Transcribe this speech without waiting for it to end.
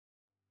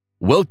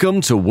Welcome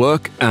to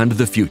Work and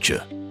the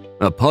Future,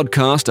 a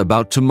podcast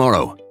about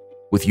tomorrow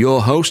with your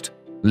host,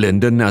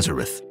 Linda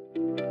Nazareth.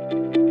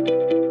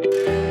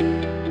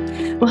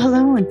 Well,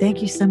 hello, and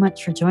thank you so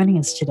much for joining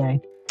us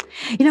today.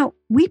 You know,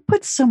 we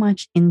put so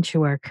much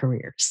into our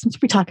careers,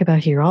 which we talk about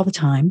here all the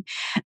time.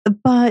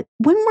 But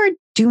when we're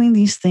doing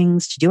these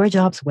things to do our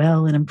jobs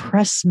well and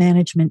impress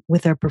management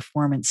with our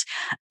performance,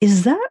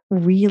 is that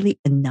really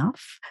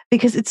enough?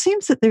 Because it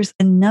seems that there's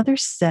another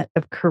set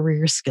of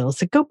career skills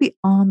that go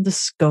beyond the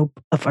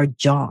scope of our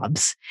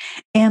jobs.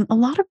 And a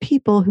lot of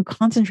people who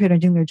concentrate on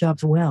doing their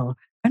jobs well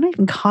are not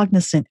even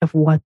cognizant of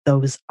what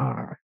those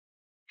are.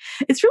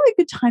 It's really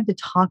a good time to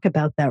talk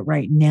about that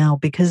right now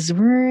because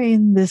we're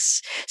in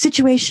this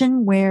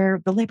situation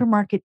where the labor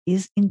market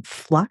is in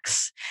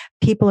flux.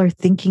 People are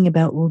thinking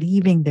about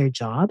leaving their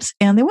jobs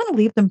and they want to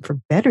leave them for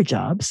better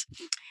jobs.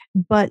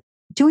 But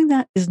doing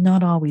that is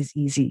not always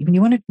easy. When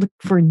you want to look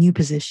for a new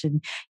position,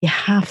 you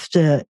have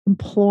to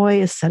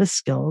employ a set of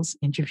skills,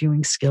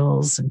 interviewing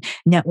skills and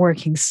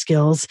networking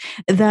skills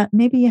that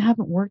maybe you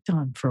haven't worked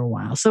on for a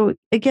while. So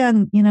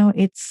again,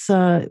 it's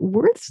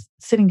worth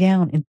sitting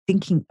down and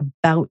thinking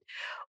about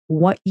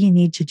what you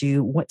need to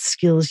do, what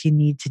skills you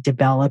need to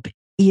develop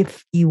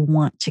if you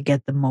want to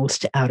get the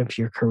most out of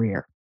your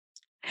career.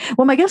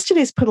 Well, my guest today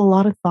has put a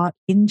lot of thought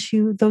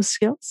into those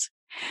skills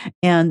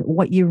and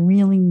what you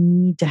really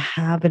need to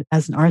have it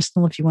as an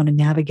arsenal if you want to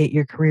navigate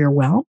your career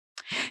well.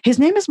 His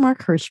name is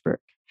Mark Herschberg.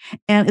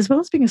 And as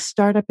well as being a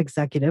startup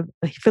executive,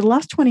 for the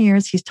last 20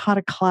 years, he's taught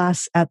a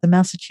class at the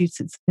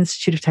Massachusetts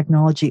Institute of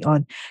Technology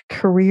on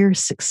Career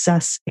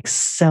Success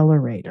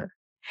Accelerator.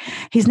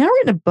 He's now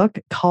written a book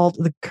called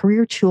The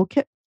Career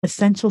Toolkit,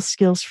 Essential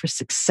Skills for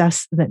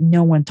Success That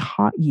No One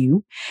Taught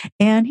You.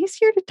 And he's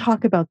here to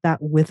talk about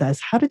that with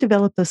us, how to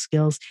develop those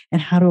skills and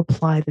how to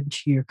apply them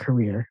to your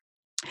career.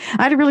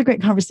 I had a really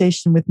great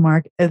conversation with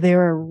Mark.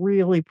 There are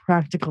really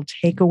practical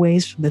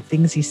takeaways from the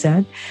things he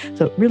said.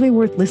 So really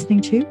worth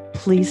listening to.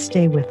 Please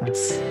stay with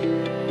us.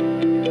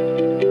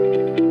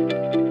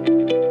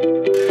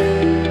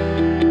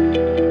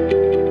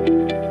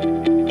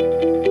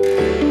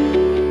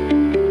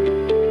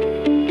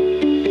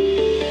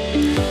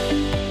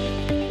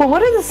 Well,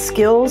 what are the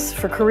skills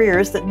for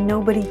careers that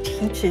nobody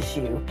teaches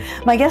you?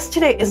 My guest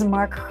today is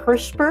Mark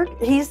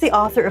Herschberg. He's the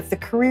author of The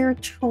Career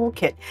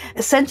Toolkit,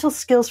 Essential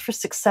Skills for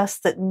Success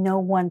That No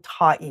One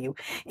Taught You.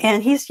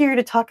 And he's here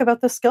to talk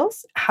about those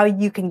skills, how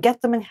you can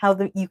get them and how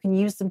you can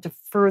use them to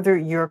further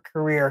your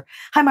career.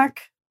 Hi, Mark.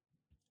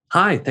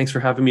 Hi, thanks for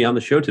having me on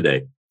the show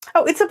today.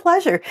 Oh, it's a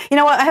pleasure. You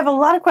know what? I have a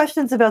lot of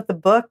questions about the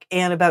book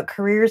and about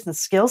careers and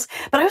skills,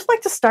 but I always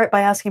like to start by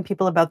asking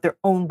people about their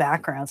own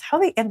backgrounds, how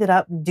they ended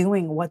up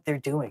doing what they're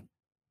doing.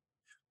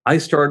 I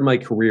started my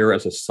career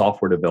as a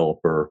software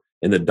developer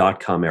in the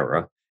dot-com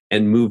era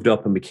and moved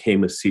up and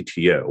became a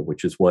CTO,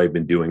 which is what I've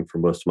been doing for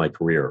most of my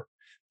career.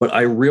 But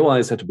I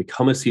realized that to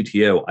become a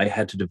CTO, I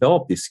had to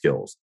develop these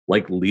skills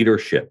like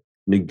leadership,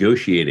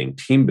 negotiating,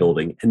 team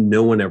building, and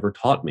no one ever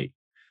taught me.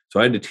 So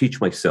I had to teach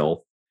myself,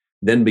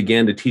 then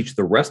began to teach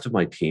the rest of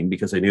my team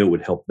because I knew it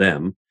would help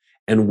them,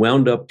 and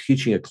wound up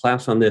teaching a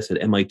class on this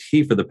at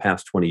MIT for the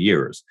past 20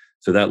 years.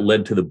 So that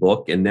led to the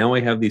book. And now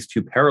I have these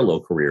two parallel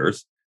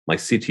careers, my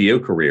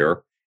CTO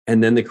career,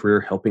 and then the career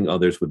helping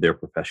others with their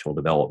professional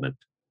development.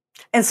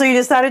 And so you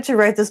decided to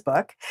write this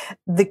book,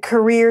 The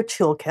Career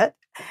Toolkit.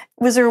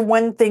 Was there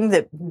one thing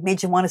that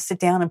made you want to sit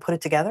down and put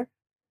it together?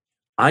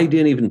 I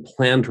didn't even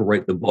plan to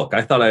write the book.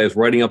 I thought I was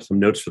writing up some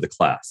notes for the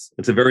class.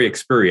 It's a very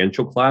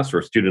experiential class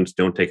where students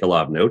don't take a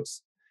lot of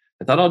notes.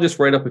 I thought I'll just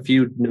write up a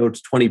few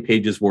notes, 20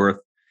 pages worth,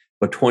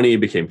 but 20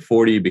 became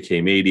 40,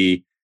 became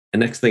 80. And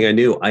next thing I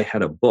knew, I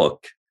had a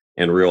book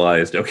and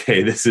realized,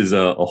 okay, this is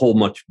a whole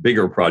much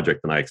bigger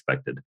project than I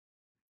expected.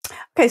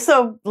 Okay,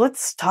 so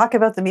let's talk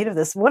about the meat of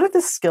this. What are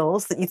the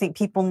skills that you think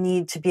people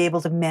need to be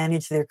able to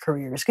manage their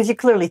careers? Because you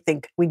clearly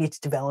think we need to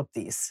develop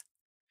these.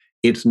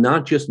 It's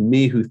not just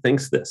me who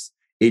thinks this.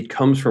 It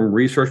comes from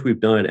research we've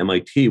done at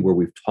MIT where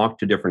we've talked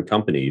to different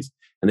companies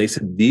and they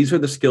said, these are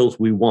the skills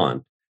we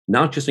want,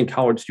 not just in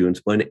college students,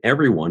 but in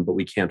everyone, but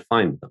we can't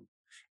find them.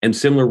 And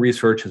similar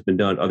research has been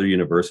done at other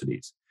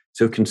universities.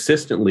 So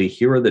consistently,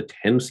 here are the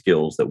 10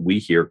 skills that we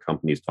hear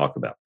companies talk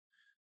about.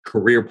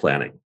 Career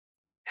planning,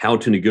 how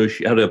to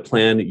negotiate, how to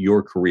plan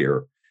your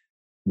career,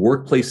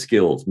 workplace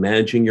skills,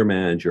 managing your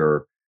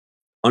manager,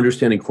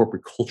 understanding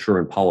corporate culture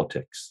and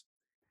politics,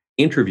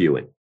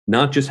 interviewing,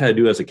 not just how to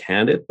do as a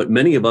candidate, but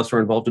many of us are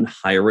involved in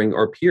hiring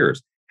our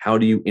peers. How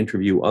do you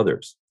interview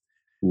others?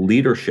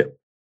 Leadership,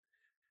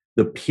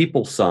 the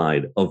people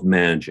side of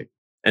managing.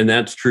 And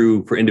that's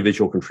true for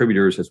individual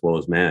contributors as well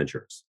as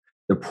managers.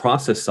 The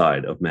process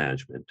side of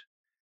management,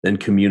 then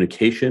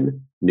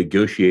communication,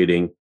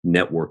 negotiating,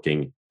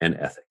 networking, and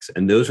ethics.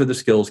 And those are the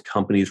skills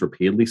companies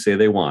repeatedly say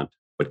they want,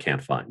 but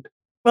can't find.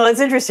 Well, it's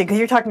interesting because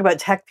you're talking about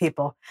tech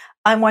people.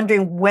 I'm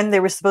wondering when they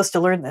were supposed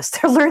to learn this.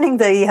 They're learning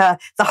the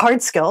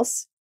hard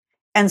skills.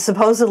 And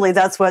supposedly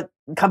that's what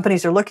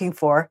companies are looking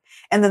for.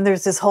 And then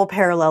there's this whole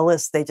parallel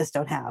list they just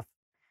don't have.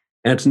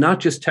 And it's not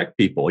just tech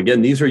people.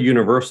 Again, these are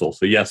universal.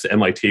 So yes,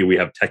 MIT, we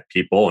have tech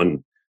people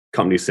and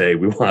companies say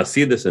we want to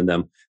see this in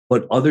them,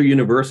 but other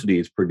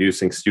universities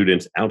producing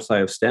students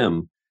outside of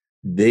STEM,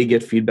 they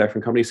get feedback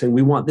from companies saying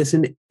we want this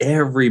in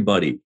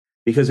everybody.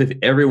 Because if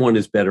everyone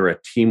is better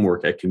at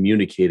teamwork, at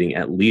communicating,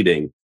 at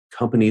leading,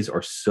 companies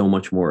are so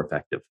much more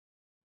effective.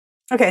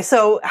 Okay,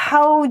 so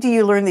how do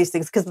you learn these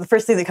things? Because the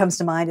first thing that comes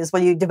to mind is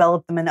when you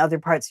develop them in other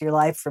parts of your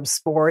life, from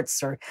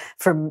sports or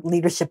from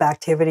leadership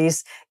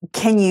activities.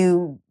 Can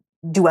you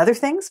do other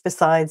things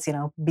besides,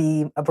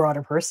 be a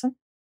broader person?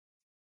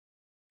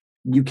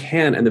 You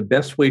can, and the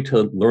best way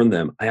to learn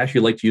them, I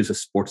actually like to use a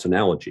sports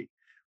analogy.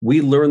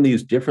 We learn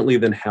these differently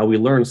than how we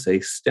learn,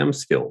 say, STEM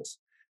skills.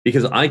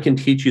 Because I can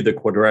teach you the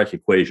quadratic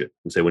equation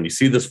and say, when you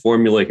see this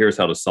formula, here's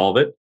how to solve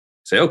it.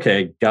 Say,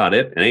 okay, got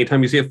it. And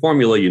anytime you see a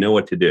formula, you know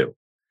what to do.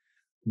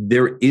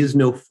 There is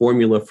no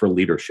formula for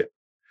leadership.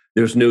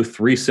 There's no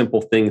 3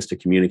 simple things to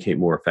communicate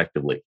more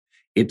effectively.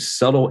 It's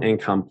subtle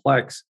and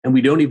complex, and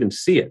we don't even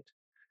see it.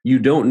 You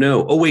don't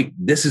know, oh, wait,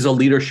 this is a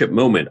leadership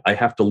moment. I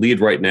have to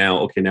lead right now.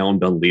 Okay, now I'm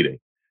done leading.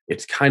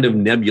 It's kind of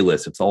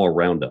nebulous. It's all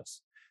around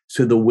us.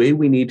 So the way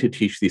we need to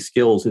teach these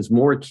skills is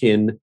more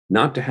akin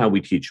not to how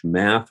we teach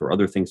math or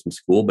other things in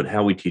school, but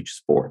how we teach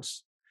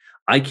sports.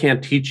 I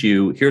can't teach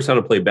you, here's how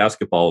to play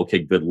basketball. Okay,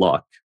 good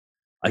luck.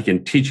 I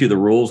can teach you the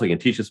rules. I can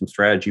teach you some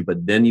strategy,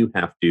 but then you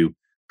have to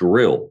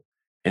drill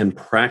and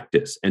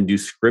practice and do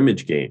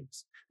scrimmage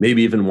games,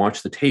 maybe even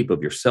watch the tape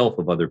of yourself,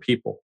 of other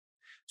people.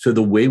 So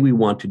the way we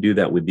want to do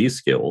that with these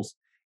skills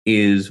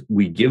is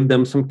we give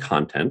them some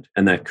content,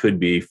 and that could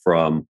be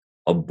from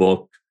a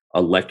book,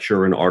 a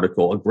lecture, an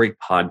article, a great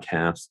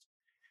podcast.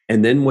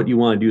 And then what you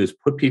want to do is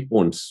put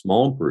people in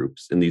small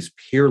groups, in these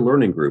peer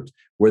learning groups,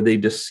 where they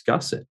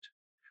discuss it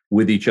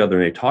with each other.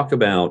 And they talk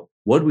about,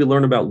 what did we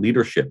learn about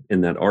leadership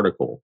in that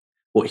article?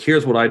 Well,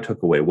 here's what I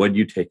took away. What did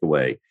you take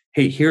away?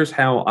 Hey, here's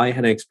how I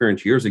had an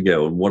experience years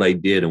ago and what I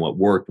did and what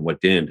worked and what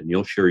didn't. And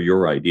you'll share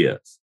your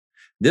ideas.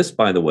 This,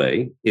 by the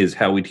way, is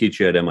how we teach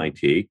you at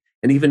MIT,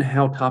 and even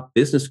how top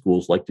business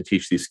schools like to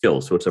teach these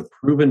skills. So it's a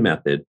proven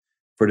method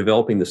for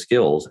developing the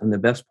skills. And the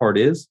best part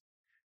is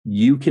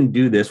you can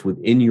do this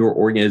within your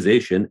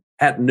organization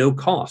at no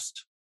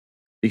cost,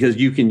 because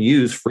you can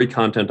use free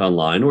content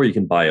online or you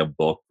can buy a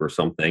book or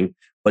something,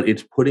 but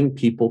it's putting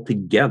people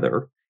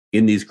together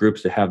in these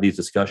groups to have these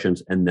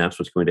discussions, and that's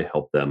what's going to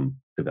help them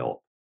develop.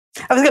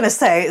 I was going to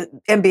say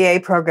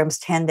MBA programs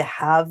tend to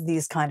have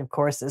these kind of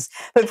courses,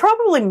 but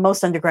probably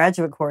most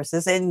undergraduate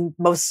courses and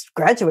most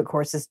graduate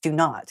courses do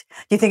not.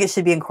 Do you think it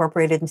should be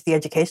incorporated into the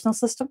educational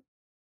system?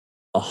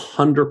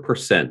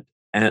 100%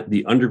 at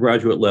the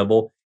undergraduate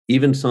level,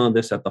 even some of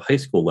this at the high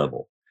school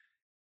level.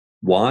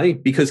 Why?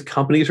 Because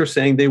companies are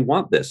saying they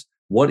want this.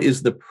 What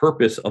is the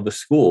purpose of a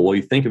school? Well,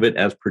 you think of it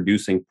as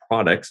producing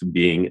products,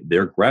 being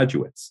their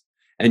graduates.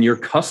 And your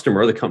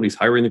customer, the companies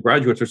hiring the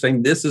graduates, are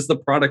saying, this is the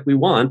product we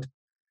want.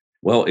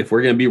 Well, if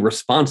we're going to be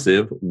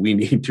responsive, we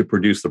need to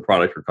produce the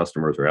product our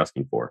customers are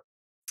asking for.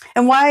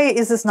 And why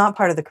is this not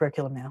part of the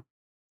curriculum now?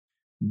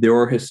 There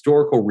are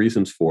historical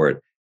reasons for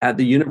it. At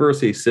the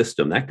university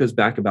system, that goes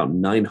back about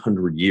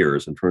 900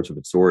 years in terms of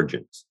its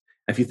origins.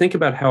 If you think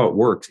about how it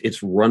works,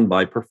 it's run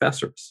by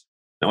professors.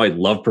 Now, I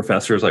love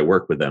professors. I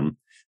work with them.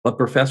 But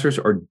professors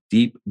are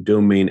deep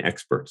domain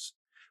experts.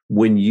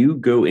 When you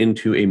go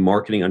into a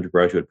marketing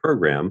undergraduate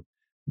program,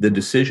 the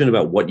decision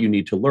about what you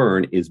need to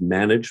learn is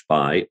managed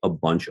by a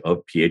bunch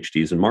of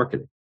PhDs in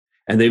marketing.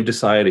 And they've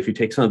decided if you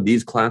take some of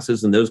these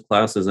classes and those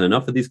classes and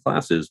enough of these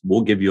classes,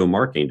 we'll give you a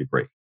marketing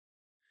degree.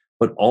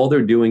 But all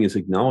they're doing is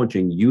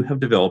acknowledging you have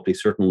developed a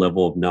certain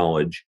level of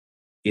knowledge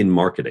in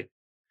marketing.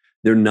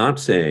 They're not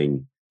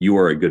saying you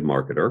are a good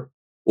marketer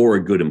or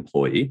a good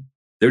employee.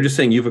 They're just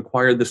saying you've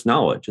acquired this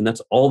knowledge. And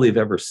that's all they've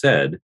ever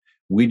said.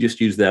 We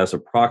just use that as a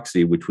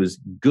proxy, which was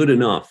good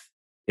enough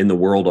in the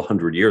world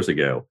 100 years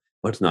ago,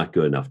 but it's not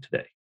good enough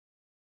today.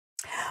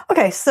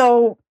 Okay,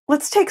 so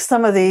let's take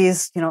some of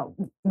these,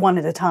 one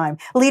at a time.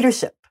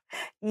 Leadership.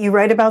 You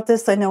write about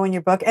this, I know, in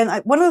your book.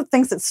 And one of the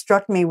things that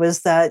struck me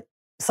was that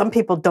some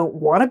people don't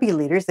want to be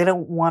leaders. They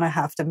don't want to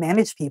have to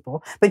manage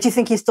people, but you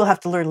think you still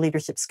have to learn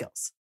leadership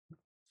skills.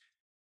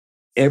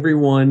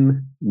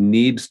 Everyone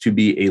needs to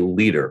be a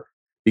leader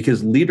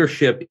because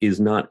leadership is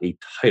not a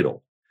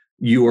title.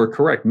 You are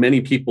correct. Many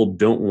people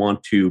don't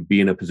want to be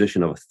in a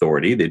position of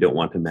authority. They don't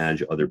want to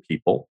manage other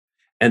people.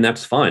 And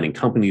that's fine. And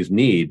companies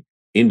need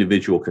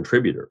individual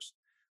contributors.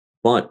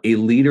 But a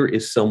leader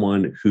is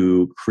someone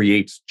who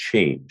creates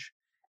change.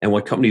 And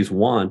what companies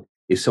want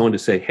is someone to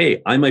say,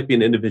 hey, I might be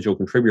an individual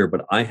contributor,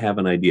 but I have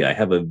an idea. I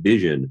have a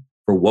vision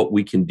for what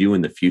we can do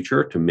in the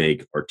future to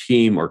make our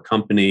team, our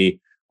company,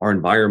 our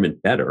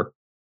environment better.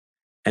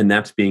 And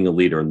that's being a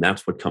leader. And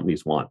that's what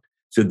companies want.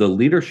 So the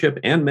leadership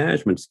and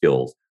management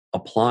skills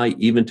apply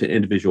even to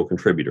individual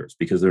contributors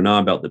because they're not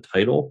about the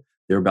title.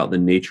 They're about the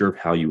nature of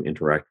how you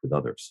interact with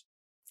others.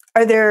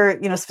 Are there,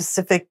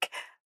 specific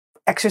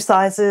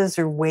exercises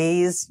or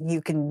ways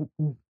you can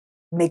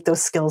make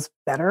those skills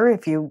better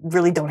if you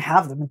really don't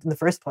have them in the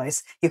first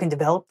place? You can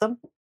develop them?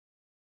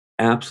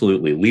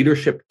 Absolutely.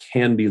 Leadership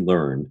can be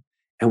learned.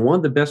 And one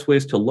of the best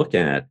ways to look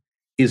at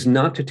is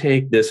not to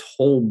take this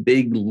whole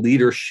big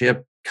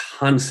leadership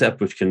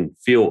concept which can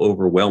feel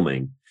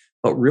overwhelming,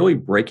 but really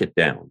break it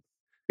down.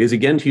 Because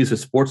again, to use a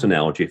sports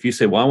analogy, if you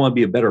say, well, I want to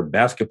be a better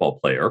basketball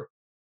player,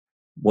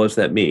 what does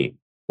that mean?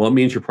 Well, it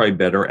means you're probably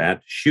better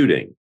at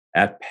shooting,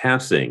 at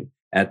passing,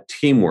 at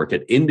teamwork,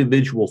 at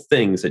individual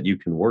things that you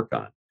can work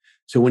on.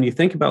 So when you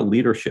think about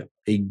leadership,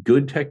 a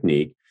good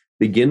technique,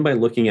 begin by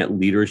looking at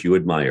leaders you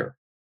admire,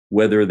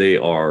 whether they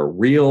are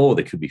real,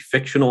 they could be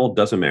fictional,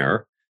 doesn't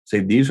matter. Say,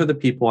 these are the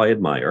people I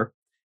admire.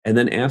 And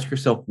then ask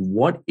yourself,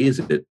 what is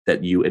it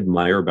that you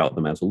admire about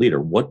them as a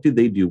leader? What do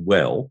they do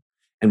well?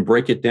 And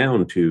break it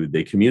down to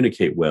they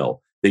communicate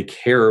well, they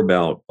care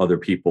about other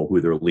people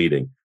who they're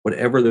leading,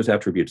 whatever those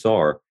attributes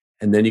are.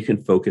 And then you can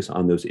focus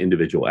on those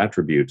individual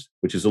attributes,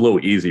 which is a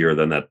little easier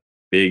than that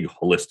big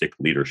holistic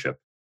leadership.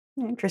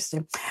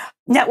 Interesting.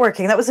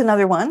 Networking, that was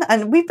another one.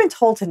 And we've been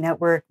told to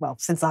network, well,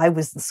 since I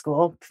was in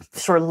school,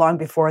 sure, long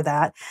before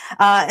that.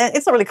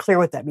 It's not really clear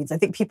what that means. I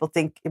think people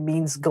think it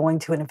means going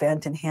to an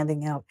event and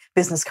handing out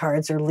business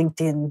cards or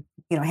LinkedIn,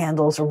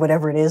 handles or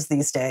whatever it is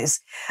these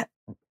days.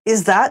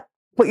 Is that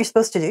what you're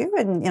supposed to do?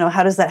 And,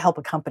 how does that help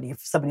a company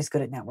if somebody's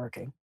good at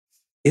networking?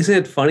 Isn't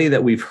it funny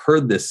that we've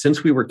heard this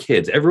since we were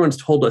kids? Everyone's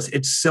told us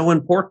it's so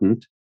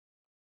important,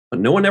 but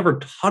no one ever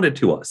taught it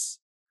to us,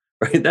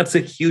 right? That's a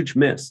huge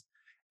miss.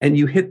 And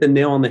you hit the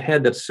nail on the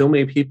head that so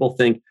many people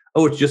think,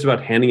 oh, it's just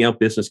about handing out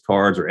business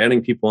cards or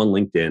adding people on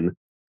LinkedIn.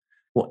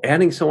 Well,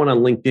 adding someone on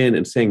LinkedIn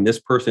and saying this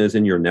person is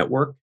in your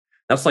network,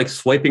 that's like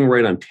swiping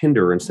right on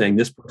Tinder and saying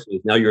this person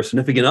is now your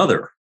significant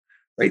other,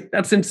 right?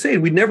 That's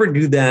insane. We never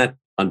do that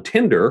on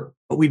Tinder,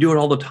 but we do it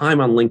all the time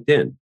on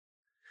LinkedIn.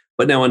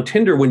 But now on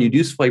Tinder, when you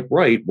do swipe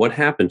right, what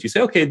happens? You say,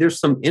 okay, there's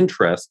some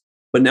interest,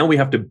 but now we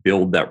have to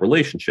build that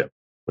relationship,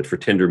 which for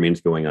Tinder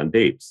means going on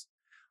dates.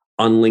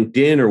 On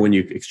LinkedIn, or when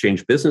you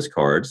exchange business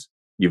cards,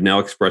 you've now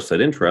expressed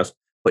that interest,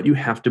 but you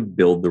have to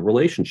build the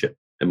relationship.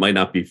 It might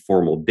not be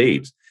formal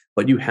dates,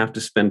 but you have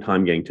to spend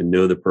time getting to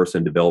know the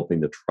person, developing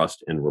the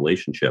trust and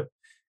relationship.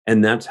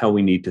 And that's how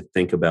we need to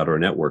think about our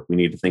network. We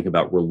need to think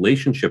about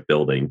relationship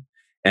building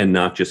and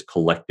not just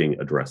collecting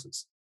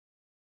addresses.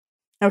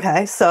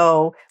 Okay,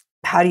 so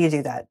how do you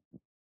do that?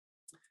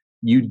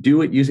 You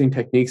do it using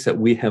techniques that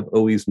we have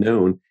always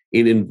known.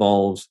 It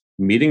involves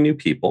meeting new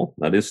people.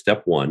 That is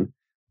step one.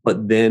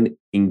 But then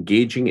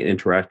engaging and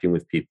interacting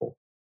with people.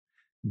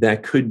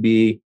 That could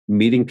be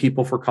meeting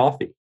people for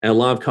coffee. And a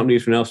lot of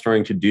companies are now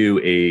starting to do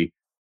a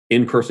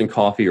in-person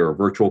coffee or a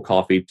virtual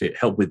coffee to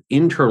help with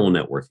internal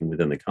networking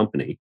within the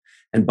company.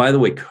 And by the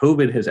way,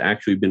 COVID has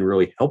actually been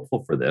really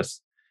helpful for this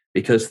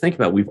because think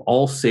about it, we've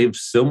all saved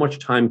so much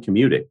time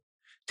commuting.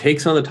 Take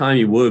some of the time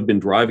you would have been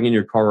driving in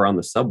your car around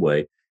the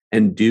subway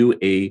and do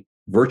a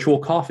virtual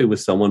coffee with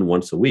someone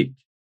once a week.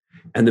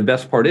 And the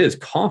best part is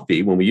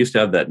coffee, when we used to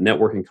have that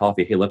networking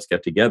coffee, hey, let's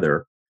get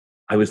together,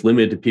 I was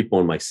limited to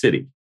people in my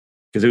city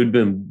because it would have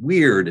been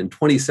weird in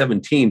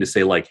 2017 to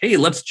say like, hey,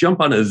 let's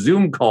jump on a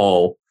Zoom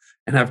call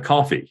and have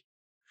coffee.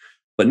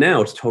 But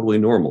now it's totally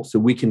normal. So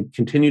we can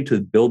continue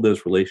to build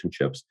those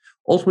relationships.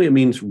 Ultimately, it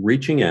means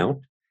reaching out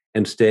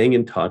and staying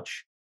in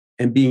touch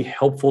and being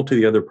helpful to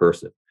the other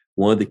person.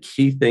 One of the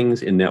key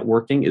things in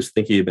networking is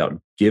thinking about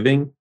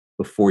giving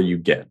before you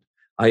get.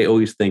 I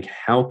always think,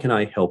 how can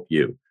I help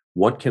you?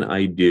 What can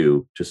I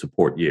do to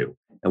support you?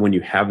 And when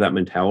you have that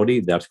mentality,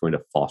 that's going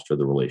to foster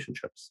the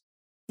relationships.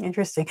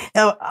 Interesting.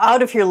 Now,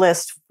 out of your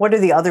list, what are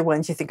the other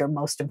ones you think are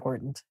most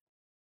important?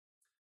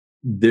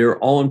 They're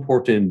all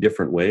important in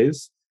different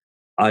ways.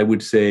 I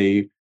would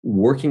say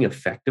working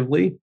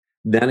effectively,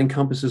 that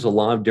encompasses a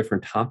lot of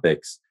different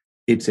topics.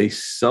 It's a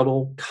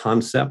subtle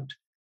concept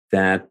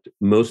that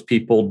most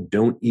people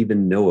don't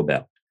even know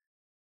about.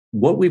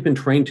 What we've been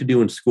trained to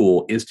do in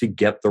school is to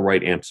get the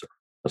right answer.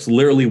 That's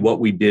literally what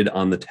we did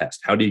on the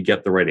test. How do you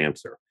get the right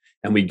answer?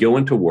 And we go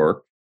into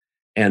work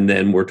and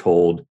then we're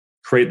told,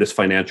 create this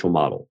financial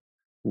model,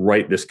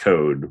 write this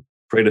code,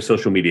 create a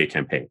social media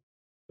campaign.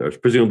 There's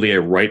presumably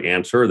a right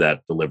answer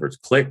that delivers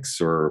clicks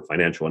or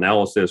financial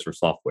analysis or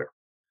software.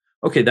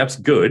 Okay, that's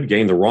good.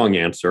 Getting the wrong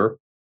answer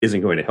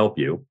isn't going to help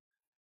you.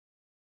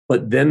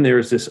 But then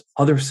there's this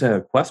other set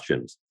of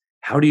questions.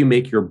 How do you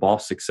make your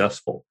boss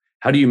successful?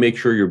 How do you make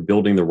sure you're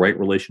building the right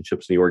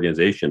relationships in the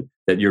organization,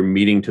 that you're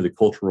meeting to the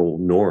cultural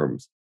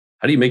norms?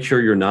 How do you make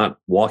sure you're not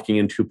walking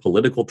into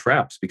political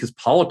traps? Because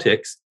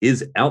politics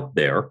is out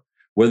there.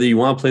 Whether you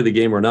want to play the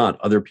game or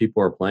not, other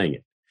people are playing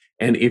it.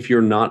 And if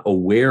you're not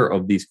aware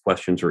of these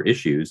questions or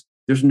issues,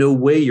 there's no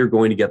way you're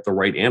going to get the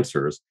right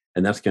answers.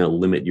 And that's going to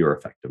limit your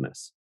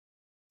effectiveness.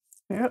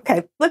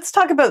 Okay, let's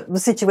talk about the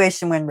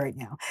situation we're in right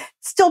now.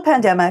 Still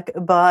pandemic,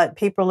 but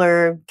people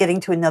are getting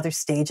to another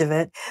stage of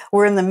it.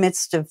 We're in the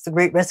midst of the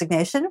Great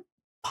Resignation,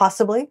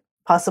 possibly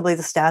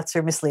the stats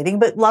are misleading,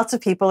 but lots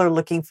of people are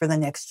looking for the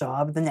next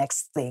job, the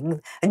next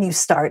thing, a new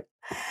start.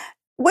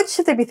 What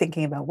should they be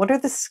thinking about? What are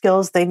the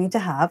skills they need to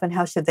have and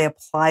how should they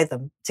apply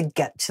them to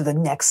get to the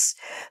next,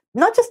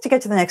 not just to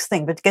get to the next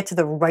thing, but to get to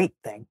the right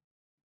thing?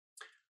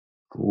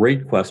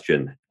 Great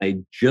question. I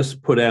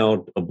just put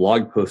out a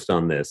blog post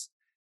on this.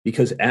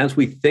 Because as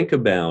we think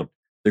about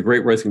the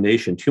Great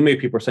Resignation, too many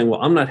people are saying,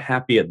 well, I'm not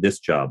happy at this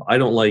job. I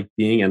don't like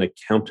being an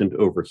accountant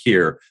over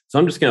here. So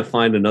I'm just going to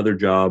find another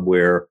job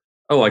where,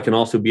 oh, I can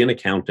also be an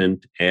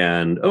accountant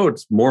and, oh,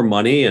 it's more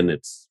money and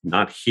it's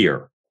not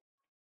here.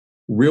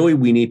 Really,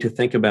 we need to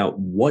think about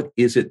what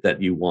is it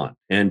that you want.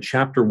 And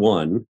chapter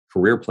 1,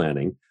 career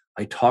planning,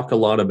 I talk a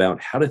lot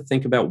about how to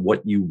think about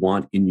what you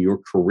want in your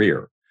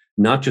career,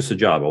 not just a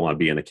job. I want to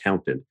be an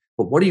accountant,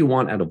 but what do you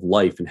want out of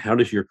life and how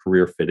does your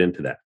career fit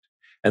into that?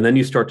 And then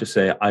you start to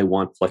say, I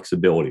want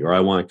flexibility, or I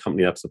want a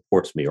company that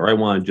supports me, or I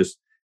want to just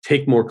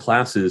take more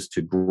classes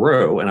to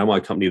grow. And I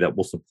want a company that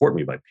will support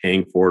me by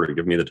paying for it or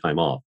give me the time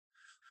off.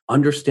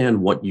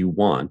 Understand what you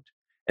want.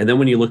 And then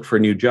when you look for a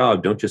new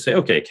job, don't just say,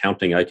 okay,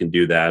 accounting, I can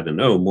do that. And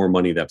oh, more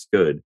money, that's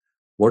good.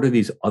 What are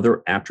these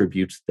other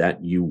attributes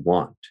that you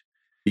want?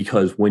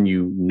 Because when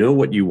you know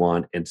what you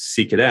want and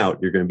seek it out,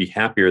 you're going to be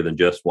happier than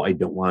just, well, I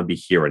don't want to be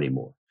here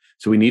anymore.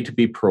 So we need to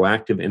be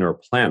proactive in our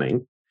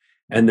planning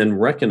and then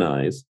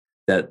recognize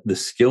that the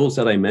skills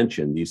that I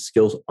mentioned, these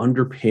skills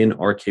underpin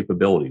our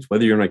capabilities,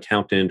 whether you're an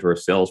accountant or a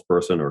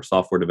salesperson or a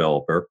software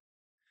developer,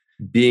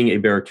 being a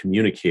better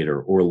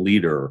communicator or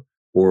leader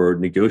or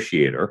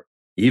negotiator,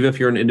 even if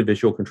you're an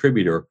individual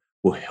contributor,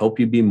 will help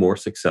you be more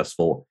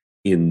successful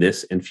in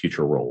this and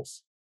future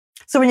roles.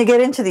 So when you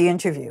get into the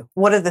interview,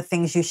 what are the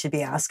things you should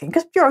be asking?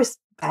 Because you're always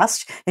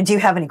asked, and do you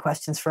have any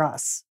questions for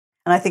us?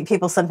 And I think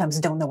people sometimes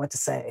don't know what to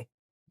say.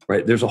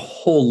 Right. There's a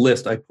whole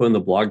list I put in the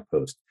blog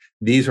post.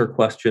 These are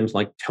questions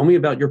like, tell me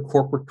about your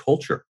corporate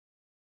culture.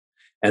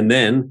 And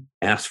then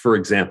ask for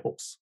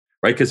examples,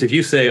 right? Because if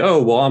you say,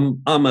 oh,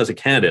 well, I'm as a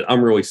candidate,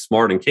 I'm really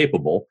smart and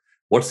capable.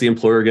 What's the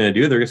employer going to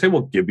do? They're going to say,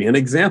 well, give me an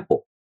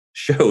example.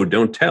 Show,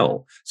 don't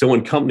tell. So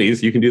when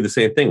companies, you can do the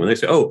same thing. When they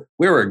say, oh,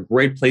 we're a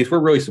great place, we're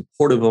really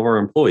supportive of our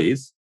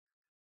employees.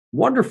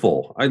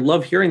 Wonderful. I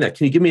love hearing that.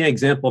 Can you give me an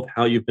example of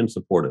how you've been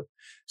supportive?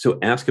 So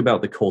ask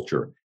about the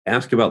culture.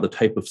 Ask about the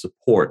type of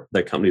support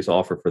that companies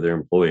offer for their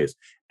employees.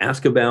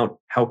 Ask about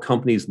how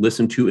companies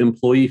listen to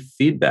employee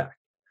feedback.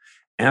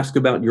 Ask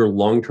about your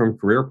long-term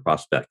career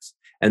prospects.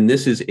 And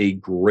this is a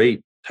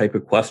great type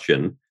of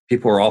question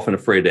people are often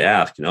afraid to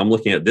ask. I'm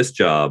looking at this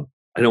job.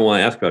 I don't want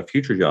to ask about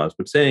future jobs,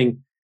 but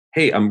saying,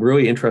 hey, I'm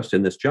really interested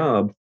in this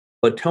job,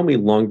 but tell me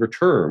longer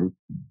term,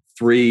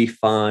 3,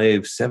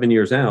 5, 7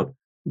 years out,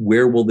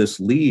 where will this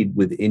lead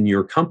within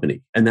your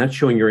company? And that's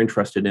showing you're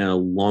interested in a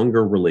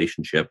longer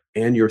relationship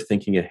and you're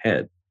thinking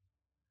ahead.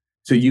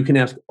 So you can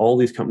ask all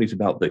these companies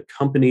about the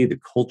company, the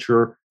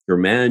culture, your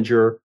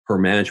manager, her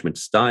management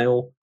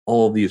style.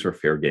 All of these are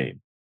fair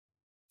game.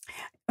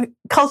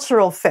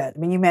 Cultural fit. I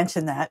mean, you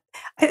mentioned that.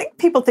 I think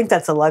people think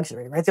that's a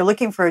luxury, right? They're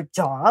looking for a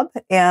job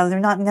and they're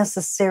not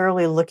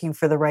necessarily looking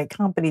for the right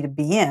company to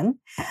be in.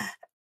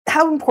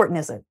 How important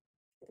is it?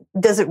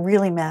 Does it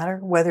really matter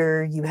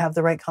whether you have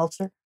the right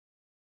culture?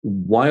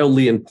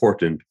 Wildly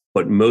important,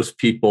 but most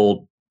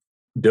people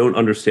don't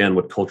understand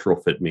what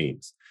cultural fit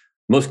means.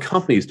 Most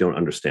companies don't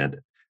understand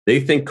it. They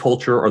think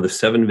culture are the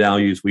 7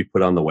 values we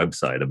put on the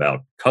website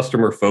about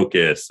customer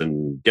focus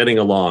and getting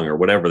along or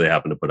whatever they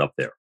happen to put up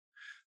there.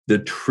 The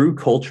true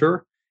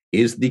culture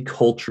is the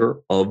culture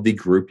of the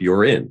group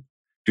you're in.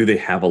 Do they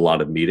have a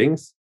lot of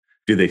meetings?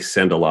 Do they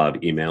send a lot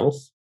of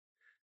emails?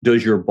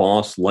 Does your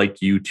boss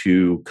like you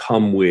to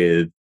come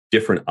with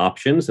different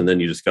options and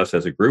then you discuss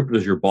as a group? Or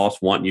does your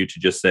boss want you to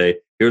just say,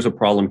 here's a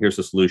problem, here's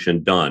a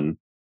solution, done,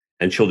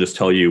 and she'll just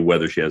tell you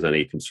whether she has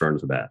any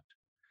concerns about it?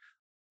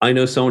 I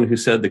know someone who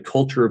said the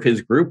culture of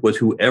his group was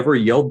whoever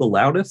yelled the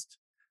loudest,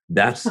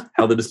 that's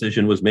how the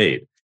decision was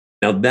made.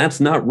 Now, that's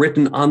not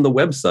written on the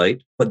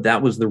website, but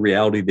that was the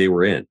reality they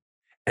were in.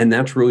 And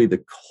that's really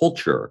the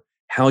culture,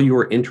 how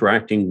you're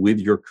interacting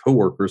with your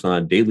coworkers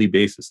on a daily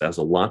basis has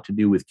a lot to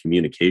do with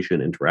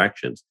communication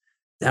interactions.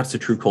 That's the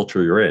true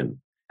culture you're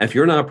in. If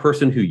you're not a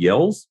person who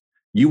yells,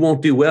 you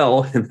won't do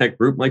well in that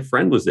group my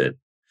friend was in.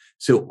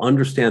 So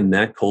understand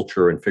that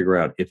culture and figure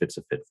out if it's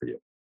a fit for you.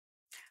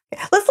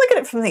 Let's look at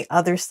it from the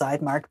other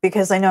side, Mark,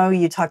 because I know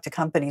you talk to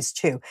companies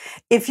too.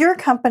 If you're a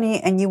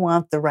company and you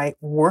want the right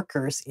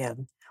workers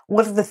in,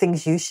 what are the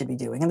things you should be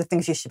doing and the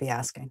things you should be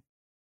asking?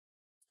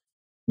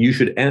 You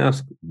should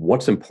ask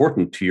what's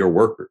important to your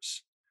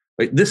workers.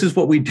 Right? This is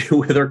what we do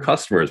with our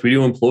customers. We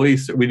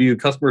do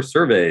customer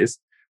surveys,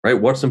 right?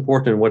 What's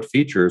important and what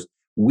features.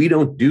 We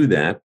don't do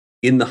that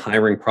in the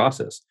hiring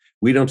process.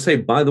 We don't say,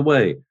 by the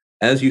way,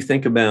 as you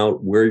think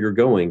about where you're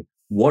going,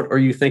 what are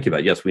you thinking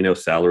about? Yes, we know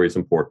salary is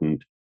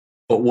important,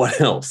 but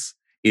what else?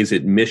 Is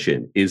it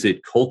mission? Is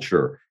it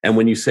culture? And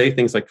when you say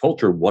things like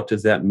culture, what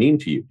does that mean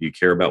to you? Do you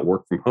care about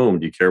work from home?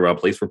 Do you care about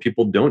a place where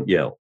people don't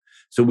yell?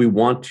 So we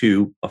want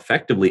to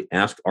effectively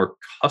ask our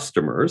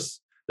customers,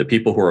 the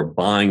people who are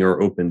buying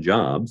our open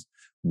jobs,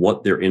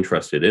 what they're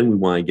interested in. We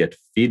want to get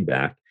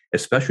feedback,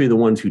 especially the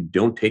ones who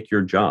don't take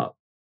your job.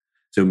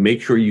 So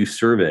make sure you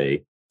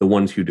survey the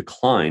ones who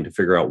decline to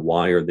figure out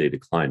why are they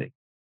declining.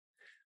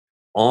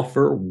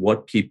 Offer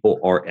what people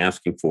are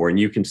asking for. And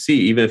you can see,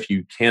 even if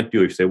you can't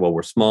do it, you say, well,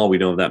 we're small, we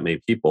don't have that many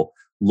people.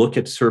 Look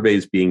at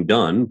surveys being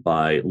done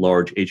by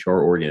large HR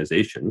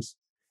organizations.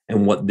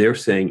 And what they're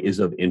saying is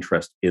of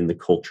interest in the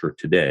culture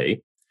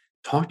today.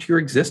 talk to your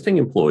existing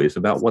employees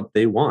about what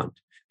they want,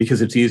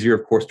 because it's easier,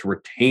 of course, to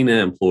retain an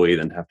employee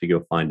than to have to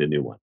go find a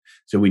new one.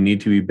 So we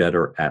need to be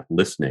better at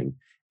listening.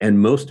 And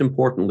most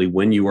importantly,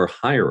 when you are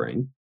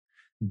hiring,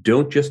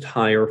 don't just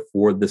hire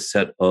for the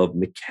set of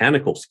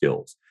mechanical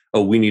skills.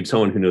 Oh, we need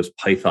someone who knows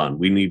Python.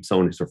 We need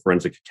someone who's a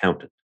forensic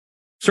accountant.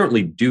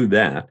 Certainly do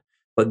that,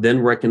 but then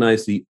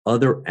recognize the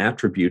other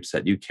attributes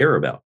that you care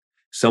about.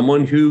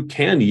 Someone who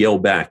can yell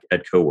back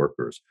at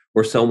coworkers,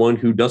 or someone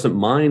who doesn't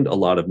mind a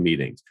lot of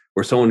meetings,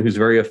 or someone who's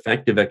very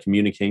effective at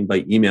communicating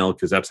by email,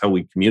 because that's how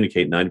we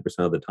communicate 90%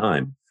 of the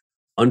time.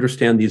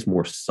 Understand these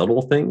more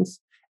subtle things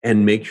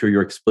and make sure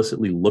you're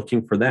explicitly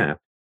looking for that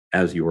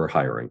as you are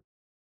hiring.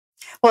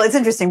 Well, it's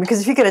interesting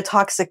because if you get a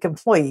toxic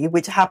employee,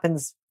 which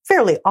happens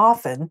fairly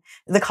often,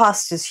 the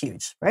cost is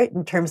huge, right?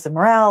 In terms of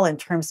morale, in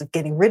terms of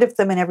getting rid of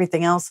them and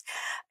everything else.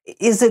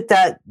 Is it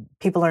that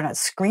people are not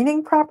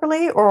screening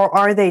properly, or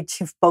are they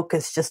too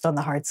focused just on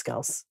the hard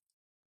skills?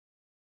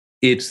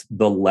 It's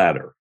the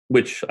latter,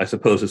 which I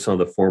suppose is some of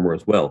the former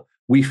as well.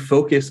 We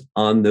focus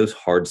on those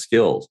hard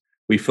skills.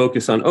 We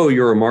focus on, oh,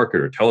 you're a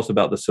marketer. Tell us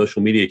about the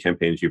social media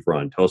campaigns you've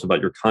run. Tell us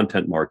about your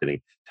content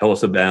marketing. Tell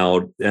us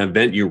about an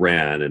event you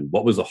ran and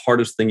what was the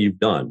hardest thing you've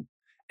done.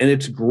 And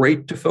it's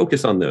great to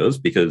focus on those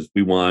because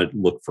we want to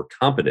look for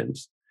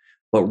competence,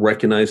 but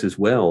recognize as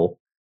well,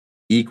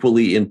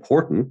 equally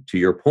important to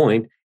your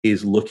point,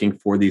 is looking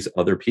for these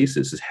other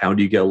pieces. Is how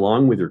do you get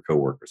along with your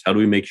coworkers? How do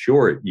we make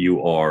sure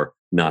you are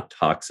not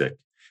toxic?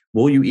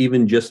 Will you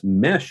even just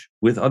mesh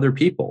with other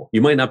people? You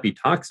might not be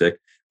toxic,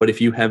 but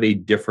if you have a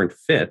different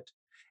fit,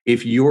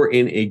 if you're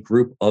in a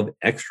group of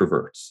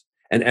extroverts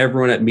and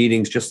everyone at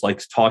meetings just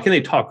likes talking,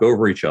 they talk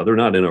over each other,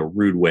 not in a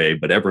rude way,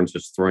 but everyone's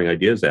just throwing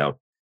ideas out,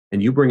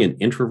 and you bring an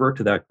introvert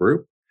to that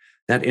group,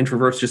 that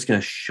introvert's just going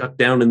to shut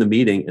down in the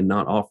meeting and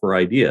not offer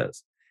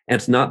ideas. And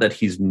it's not that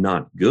he's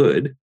not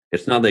good.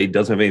 It's not that he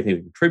doesn't have anything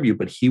to contribute,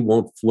 but he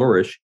won't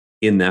flourish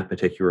in that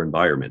particular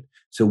environment.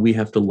 So we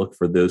have to look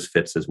for those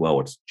fits as well.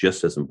 It's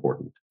just as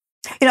important.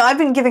 You know, I've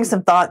been giving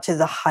some thought to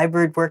the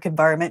hybrid work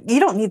environment. You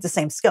don't need the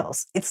same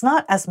skills. It's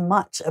not as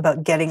much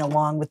about getting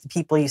along with the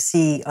people you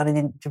see on an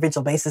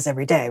individual basis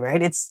every day,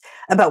 right? It's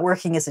about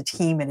working as a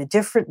team in a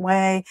different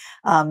way.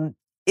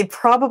 It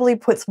probably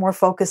puts more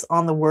focus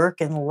on the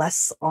work and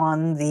less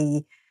on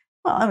the,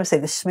 well, I'm going to say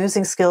the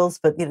schmoozing skills,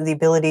 but you know, the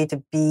ability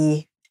to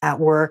be at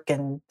work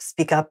and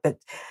speak up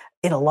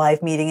in a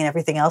live meeting and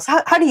everything else.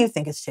 How do you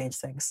think it's changed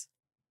things?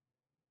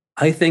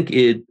 I think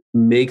it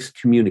makes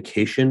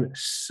communication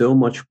so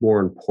much more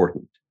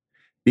important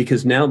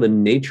because now the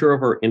nature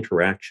of our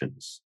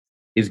interactions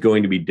is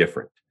going to be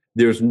different.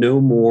 There's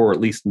no more, or at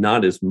least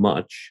not as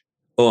much,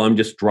 oh, I'm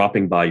just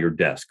dropping by your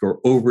desk or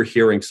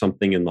overhearing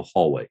something in the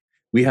hallway.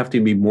 We have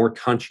to be more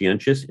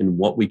conscientious in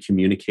what we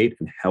communicate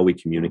and how we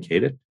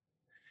communicate it.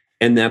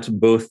 And that's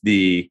both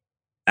the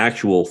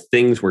actual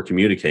things we're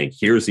communicating,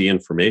 here's the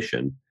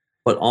information,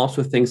 but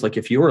also things like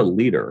if you're a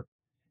leader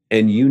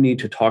and you need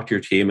to talk to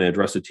your team and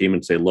address the team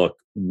and say, look,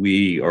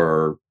 we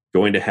are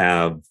going to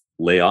have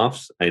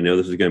layoffs. I know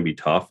this is going to be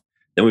tough.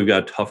 Then we've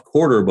got a tough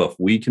quarter, but if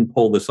we can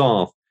pull this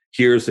off,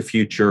 here's the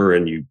future.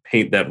 And you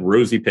paint that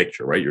rosy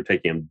picture, right? You're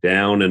taking them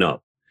down and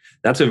up.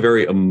 That's a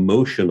very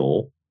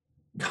emotional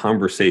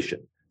conversation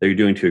that you're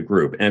doing to a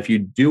group. And if you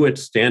do it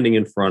standing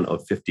in front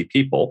of 50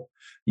 people,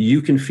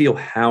 you can feel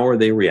how are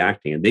they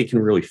reacting, and they can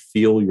really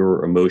feel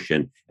your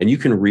emotion and you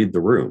can read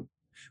the room.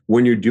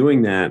 When you're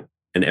doing that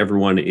and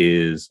everyone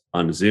is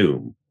on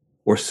Zoom,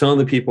 or some of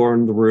the people are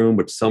in the room,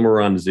 but some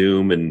are on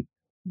Zoom and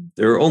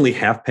they're only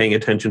half paying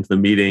attention to the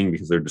meeting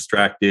because they're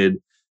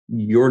distracted,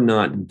 you're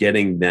not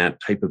getting that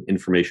type of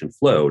information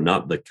flow,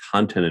 not the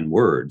content and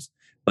words,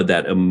 but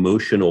that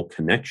emotional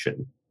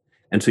connection.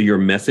 And so your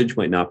message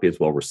might not be as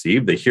well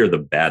received. They hear the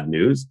bad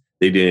news.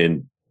 They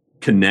didn't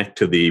connect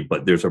to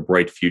but there's a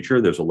bright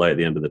future. There's a light at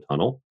the end of the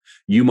tunnel.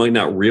 You might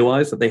not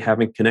realize that they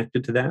haven't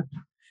connected to that.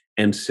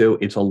 And so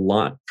it's a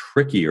lot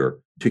trickier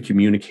to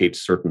communicate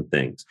certain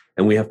things.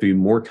 And we have to be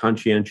more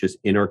conscientious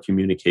in our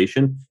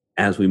communication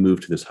as we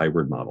move to this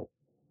hybrid model.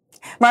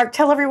 Mark,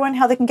 tell everyone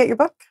how they can get your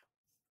book.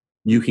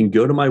 You can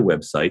go to my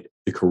website,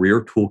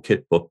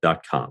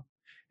 thecareertoolkitbook.com.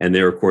 And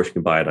there, of course, you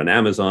can buy it on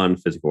Amazon,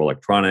 physical,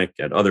 electronic,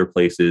 at other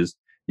places.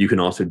 You can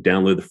also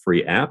download the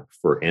free app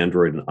for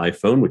Android and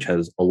iPhone, which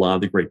has a lot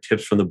of the great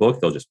tips from the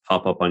book. They'll just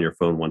pop up on your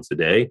phone once a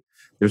day.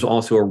 There's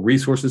also a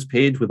resources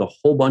page with a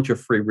whole bunch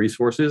of free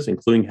resources,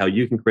 including how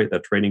you can create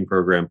that training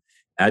program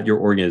at your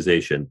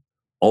organization.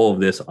 All of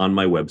this on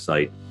my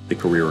website,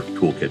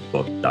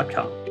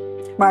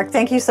 thecareertoolkitbook.com. Mark,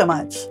 thank you so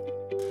much.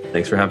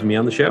 Thanks for having me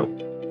on the show.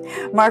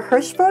 Mark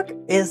Herschbrook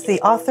is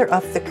the author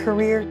of The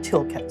Career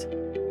Toolkit.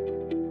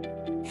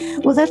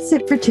 Well, that's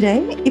it for today.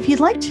 If you'd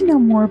like to know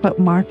more about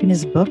Mark and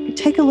his book,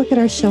 take a look at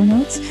our show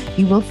notes.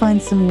 You will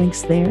find some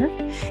links there.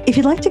 If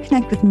you'd like to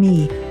connect with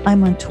me,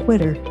 I'm on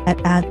Twitter at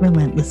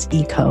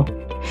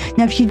 @RelentlessEco.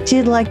 Now, if you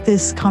did like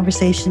this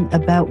conversation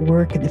about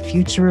work and the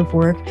future of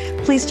work,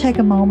 please take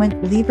a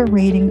moment, leave a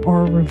rating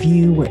or a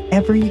review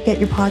wherever you get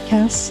your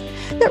podcasts.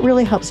 That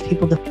really helps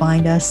people to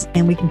find us,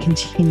 and we can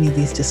continue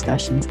these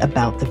discussions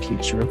about the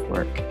future of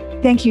work.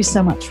 Thank you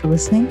so much for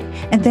listening,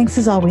 and thanks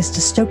as always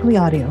to Stokely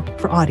Audio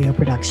for audio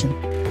production.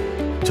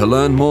 To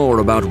learn more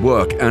about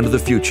work and the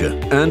future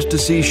and to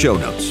see show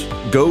notes,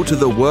 go to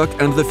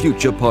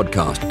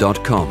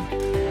theworkandthefuturepodcast.com.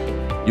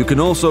 You can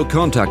also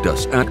contact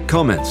us at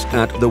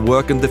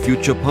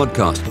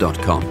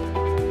comments@theworkandthefuturepodcast.com.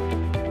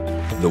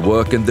 The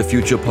Work and the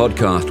Future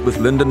podcast with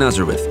Linda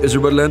Nazareth is a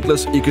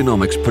Relentless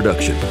Economics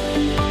production.